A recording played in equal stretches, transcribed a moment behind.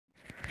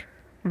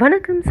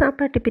வணக்கம்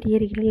சாப்பாட்டு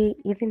பிரியர்களே,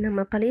 இது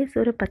நம்ம பழைய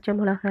சோறு பச்சை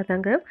மிளகா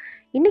தாங்க.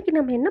 இன்றைக்கி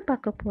நம்ம என்ன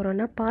பார்க்க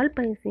போகிறோன்னா, பால்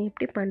பாயசம்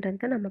எப்படி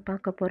பண்ணுறதுன்னு நம்ம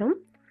பார்க்க போகிறோம்.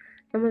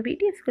 நம்ம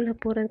வீடியோஸ்குள்ளே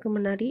போகிறதுக்கு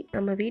முன்னாடி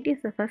நம்ம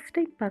வீடியோஸை ஃபஸ்ட்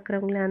டைம்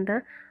பார்க்குறவங்களா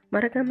இருந்தால்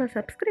மறக்காமல்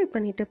சப்ஸ்கிரைப்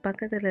பண்ணிவிட்டு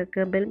பக்கத்தில்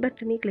இருக்க பெல்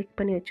பட்டனையும் கிளிக்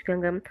பண்ணி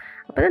வச்சுக்கோங்க.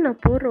 அப்போ தான்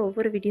நான் போடுற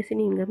ஒவ்வொரு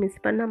வீடியோஸையும் நீங்கள்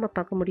மிஸ் பண்ணாமல்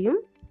பார்க்க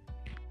முடியும்.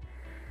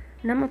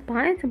 நம்ம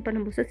பாயசம்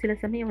பண்ணும்போது சில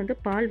சமயம்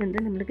பால்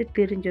நம்மளுக்கு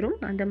தெரிஞ்சிடும்.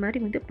 அந்த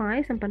மாதிரி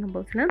பாயசம்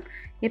பண்ணும்போதுலாம்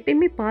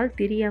எப்பயுமே பால்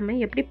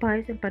தெரியாமல் எப்படி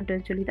பாயசம்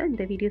பண்ணுறதுன்னு சொல்லி தான்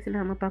இந்த வீடியோஸில்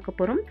நம்ம பார்க்க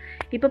போகிறோம்.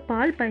 இப்போ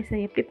பால்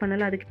பாயசம் எப்படி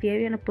பண்ணலாம், அதுக்கு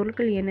தேவையான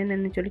பொருட்கள்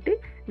என்னென்னு சொல்லிட்டு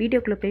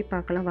வீடியோக்குள்ளே போய்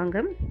பார்க்கலாம்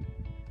வாங்க.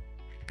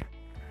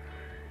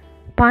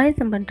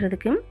 பாயசம்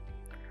பண்ணுறதுக்கு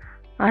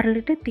 1/2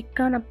 லிட்டர்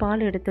திக்கான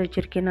பால் எடுத்து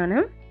வச்சுருக்கேன்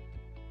நான்.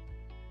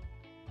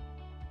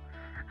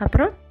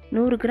 அப்புறம்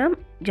 100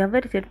 கிராம்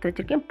ஜவ்வரிசி எடுத்து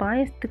வச்சுருக்கேன்.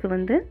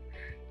 பாயசத்துக்கு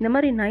இந்த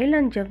மாதிரி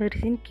நைலான்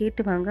ஜவ்வரிசின்னு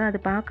கேட்டு வாங்க. அது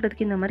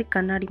பார்க்குறதுக்கு இந்த மாதிரி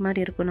கண்ணாடி மாதிரி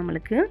இருக்கும்.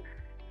 நம்மளுக்கு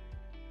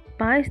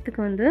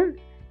பாயசத்துக்கு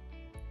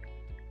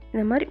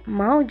இந்த மாதிரி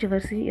மாவு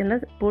ஜவ்வரிசி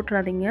எல்லாம்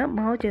போட்டுறாதீங்க.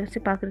 மாவு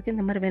ஜவ்வரிசி பார்க்குறதுக்கு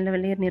இந்த மாதிரி வெள்ளை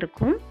வெள்ளையர்னு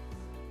இருக்கும்.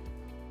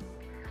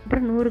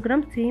 அப்புறம் 100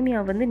 கிராம்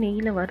சேமியா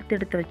நெய்யில் வறுத்து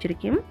எடுத்து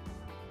வச்சுருக்கேன்.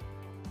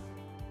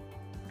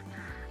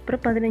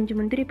 அப்புறம் 15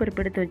 முந்திரி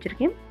பருப்பு எடுத்து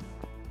வச்சுருக்கேன்.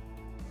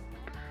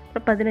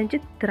 அப்புறம்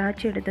 15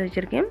 திராட்சை எடுத்து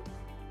வச்சுருக்கேன்.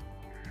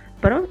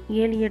 அப்புறம்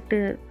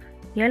 7-8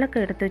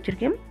 ஏலக்காய் எடுத்து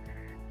வச்சுருக்கேன்.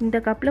 இந்த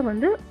கப்பில்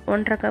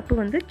 1.5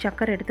 கப்பு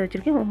சர்க்கரை எடுத்து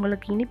வச்சுருக்கேன்.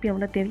 உங்களுக்கு இனிப்பு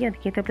எவ்வளோ தேவையோ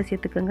அதுக்கேற்றப்ப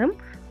சேர்த்துக்கோங்க.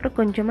 அப்புறம்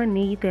கொஞ்சமாக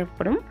நெய்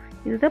தேவைப்படும்.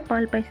 இதுதான்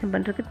பால் பாயசம்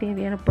பண்ணுறதுக்கு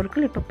தேவையான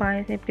பொருட்கள். இப்போ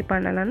பாயசம் எப்படி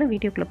பண்ணலான்னு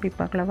வீடியோக்குள்ளே போய்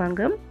பார்க்கலாம்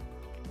வாங்க.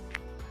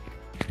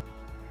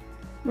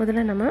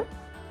 முதல்ல நம்ம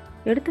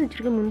எடுத்து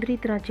வச்சுருக்க முந்திரி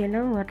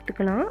திராட்சையெல்லாம்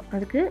வறுத்துக்கலாம்.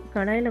 அதுக்கு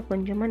கடாயில்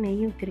கொஞ்சமாக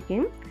நெய்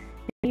ஊற்றிருக்கேன்.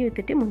 நெய்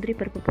ஊற்றிட்டு முந்திரி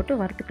பருப்பு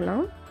போட்டு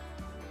வறுத்துக்கலாம்.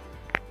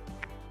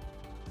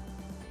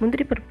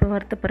 முந்திரி பருப்பு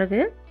வறுத்த பிறகு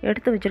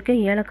எடுத்து வச்சுருக்க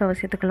ஏலக்காவை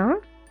சேர்த்துக்கலாம்.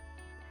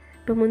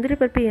 இப்போ முந்திரி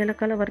பருப்பு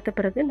ஏலக்காய் வறுத்த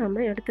பிறகு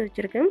நம்ம எடுத்து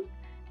வச்சுருக்க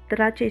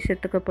திராட்சையை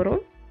சேர்த்துக்க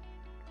போகிறோம்.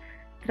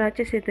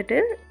 திராட்சை சேர்த்துட்டு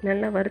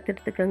நல்லா வறுத்து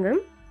எடுத்துக்கோங்க.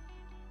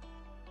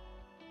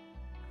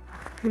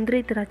 முந்திரி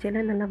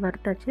திராட்சையெல்லாம் நல்லா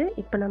வறுத்தாச்சு.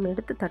 இப்போ நம்ம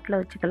எடுத்து தட்டில்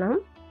வச்சுக்கலாம்.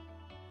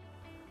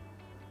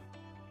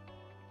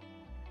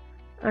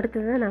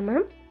 அடுத்ததாக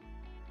நம்ம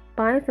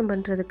பாயசம்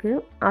பண்ணுறதுக்கு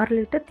 1/2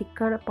 லிட்டர்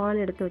திக்கான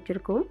பால் எடுத்து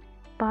வச்சுருக்கோம்.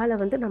 பாலை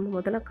நம்ம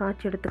முதல்ல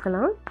காய்ச்சி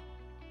எடுத்துக்கலாம்.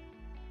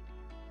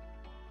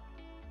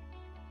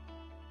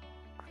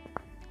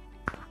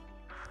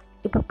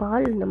 இப்போ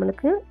பால்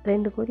நம்மளுக்கு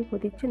 2 கொதி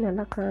கொதித்து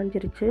நல்லா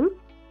காஞ்சிருச்சு.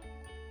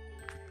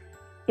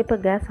 இப்போ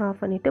கேஸ்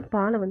ஆஃப் பண்ணிவிட்டு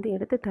பாலை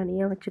எடுத்து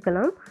தனியாக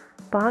வச்சுக்கலாம்.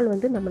 பால்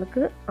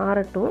நம்மளுக்கு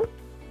ஆறட்டும்.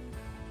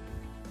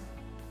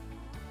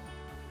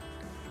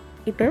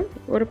 இப்போ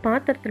ஒரு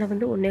பாத்திரத்தில்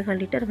 1.25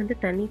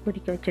 லிட்டர் தண்ணி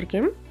கொதிக்க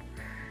வச்சுருக்கேன்.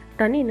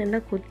 தண்ணி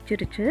நல்லா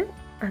கொதிச்சிருச்சு.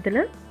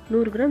 அதில்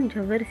 100 கிராம்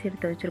ஜவ்வரிசி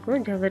எடுத்து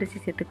வச்சுருக்கோம். ஜவ்வரிசி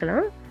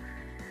சேர்த்துக்கலாம்.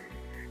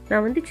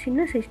 நான்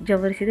சின்ன சைஸ்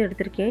ஜவ்வரிசி தான்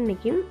எடுத்திருக்கேன்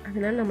இன்றைக்கி.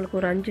 அதனால் நம்மளுக்கு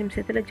ஒரு 5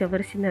 நிமிஷத்தில்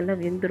ஜவ்வரிசி நல்லா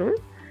வெந்துடும்.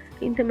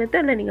 இந்த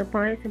மெத்தடில் நீங்கள்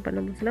பாயசம்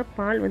பண்ணும்போதுல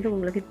பால்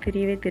உங்களுக்கு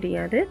தெரியவே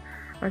தெரியாது.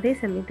 அதே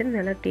சமயத்தில்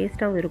நல்லா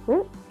டேஸ்ட்டாகவும்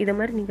இருக்கும். இதை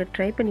மாதிரி நீங்கள்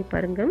ட்ரை பண்ணி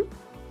பாருங்கள்.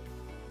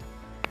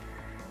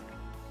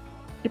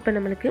 இப்போ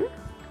நம்மளுக்கு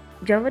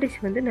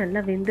ஜவ்வரிசி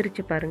நல்லா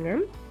வெந்துருச்சு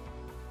பாருங்கள்.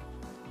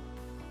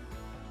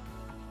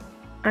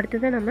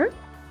 அடுத்ததாக நம்ம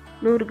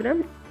 100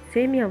 கிராம்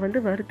சேமியா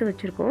வறுத்து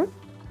வச்சுருக்கோம்.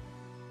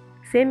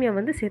 சேமியா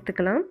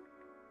சேர்த்துக்கலாம்.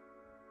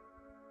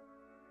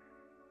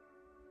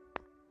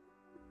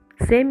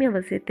 சேமியாவை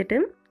சேர்த்துட்டு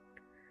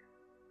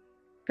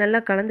நல்லா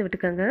கலந்து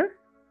விட்டுக்கோங்க.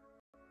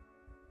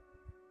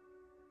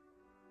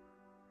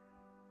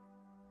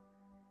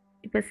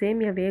 இப்போ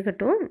சேமியா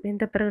வேகட்டும்.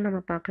 வெந்த பிறகு நம்ம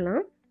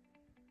பார்க்கலாம்.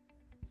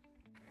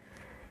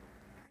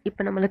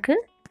 இப்போ நம்மளுக்கு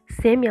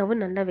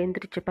சேமியாவும் நல்லா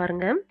வெந்துருச்சு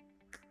பாருங்கள்.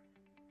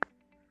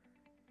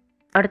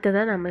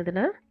 அடுத்ததாக நம்ம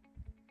இதில்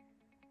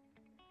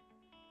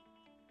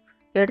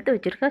எடுத்து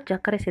வச்சுருக்க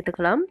சர்க்கரை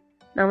சேர்த்துக்கலாம்.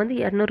 நான்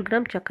 200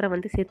 கிராம் சர்க்கரை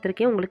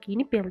சேர்த்துருக்கேன். உங்களுக்கு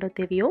இனிப்பு எவ்வளோ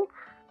தேவையோ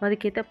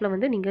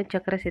அதுக்கேற்றப்பில் நீங்கள்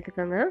சர்க்கரை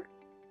சேர்த்துக்கோங்க.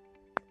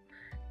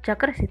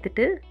 சர்க்கரை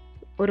சேர்த்துட்டு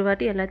ஒரு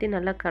வாட்டி எல்லாத்தையும்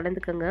நல்லா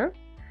கலந்துக்கோங்க.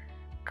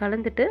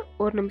 கலந்துட்டு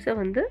 1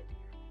 நிமிஷம்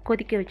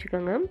கொதிக்க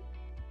வச்சுக்கோங்க.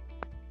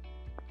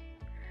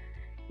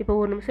 இப்போ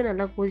 1 நிமிஷம்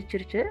நல்லா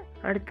கொதிச்சிருச்சு.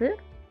 அடுத்து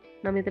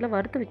நம்ம இதில்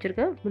வறுத்து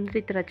வச்சுருக்க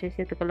முந்திரி திராட்சையை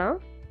சேர்த்துக்கலாம்.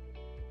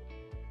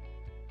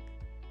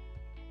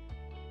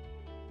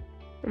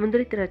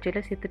 முந்திரி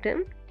திராட்சையில் சேர்த்துட்டு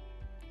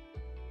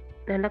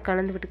நல்லா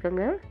கலந்து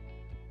விட்டுக்கோங்க.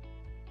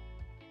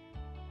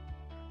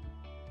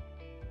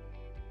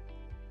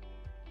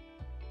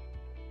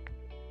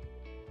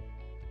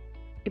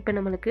 இப்போ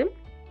நம்மளுக்கு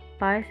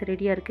பாயசம்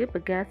ரெடியாக இருக்குது. இப்போ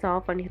கேஸ்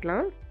ஆஃப்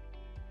பண்ணிடலாம்.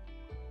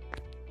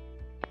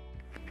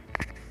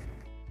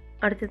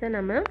 அடுத்ததாக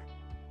நம்ம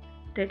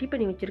ரெடி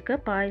பண்ணி வச்சுருக்க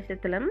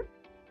பாயசத்தில்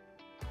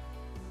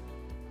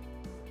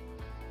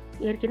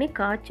ஏற்கனவே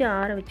காய்ச்சி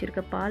ஆற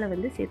வச்சுருக்க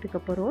பாலை சேர்த்துக்க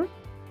போகிறோம்.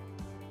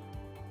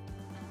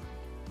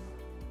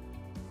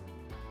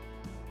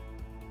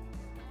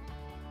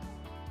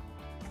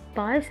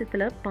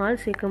 பாயசத்தில்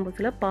பால் சேர்க்கும்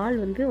போதில்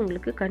பால்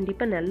உங்களுக்கு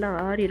கண்டிப்பாக நல்லா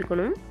ஆறி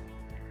இருக்கணும்.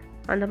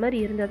 அந்த மாதிரி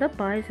இருந்தால் தான்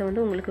பாயசம்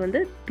உங்களுக்கு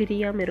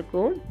திரியாமல்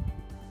இருக்கும்.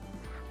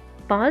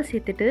 பால்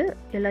சேர்த்துட்டு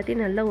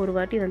எல்லாத்தையும் நல்லா ஒரு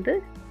வாட்டி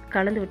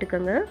கலந்து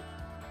விட்டுக்கோங்க.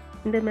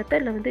 இந்த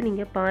மெத்தடில் வந்து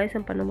நீங்கள்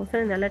பாயசம்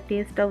பண்ணும்போது நல்லா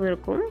டேஸ்ட்டாகவும்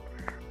இருக்கும்.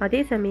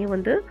 அதே சமயம்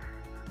வந்து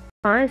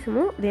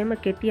பாயசமும் வேம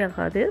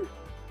கெட்டியாகாது.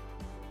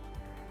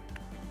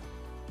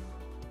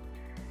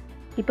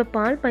 இப்போ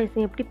பால்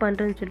பாயசம் எப்படி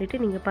பண்ணுறதுன்னு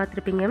சொல்லிட்டு நீங்கள்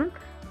பார்த்துருப்பீங்க.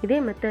 இதே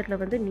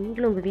மெத்தடில் வந்து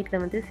நீங்களும் உங்கள்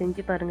வீட்டில் வந்து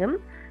செஞ்சு பாருங்கள்.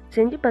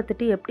 செஞ்சு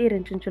பார்த்துட்டு எப்படி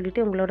இருந்துச்சுன்னு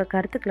சொல்லிட்டு உங்களோட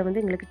கருத்துக்களை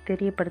வந்து எங்களுக்கு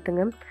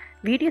தெரியப்படுத்துங்க.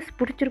 வீடியோஸ்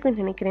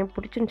பிடிச்சிருக்குன்னு நினைக்கிறேன்.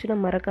 பிடிச்சிருந்துச்சுன்னா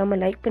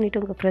மறக்காமல் லைக்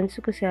பண்ணிவிட்டு உங்கள்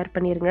ஃப்ரெண்ட்ஸுக்கும் ஷேர்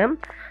பண்ணிடுங்க.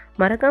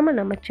 மறக்காமல்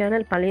நம்ம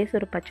சேனல் பழைய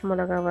சோறு பச்சை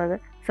மிளகாவாங்க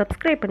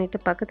சப்ஸ்கிரைப்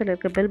பண்ணிவிட்டு பக்கத்தில்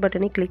இருக்க பெல்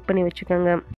பட்டனை கிளிக் பண்ணி வச்சுக்கோங்க.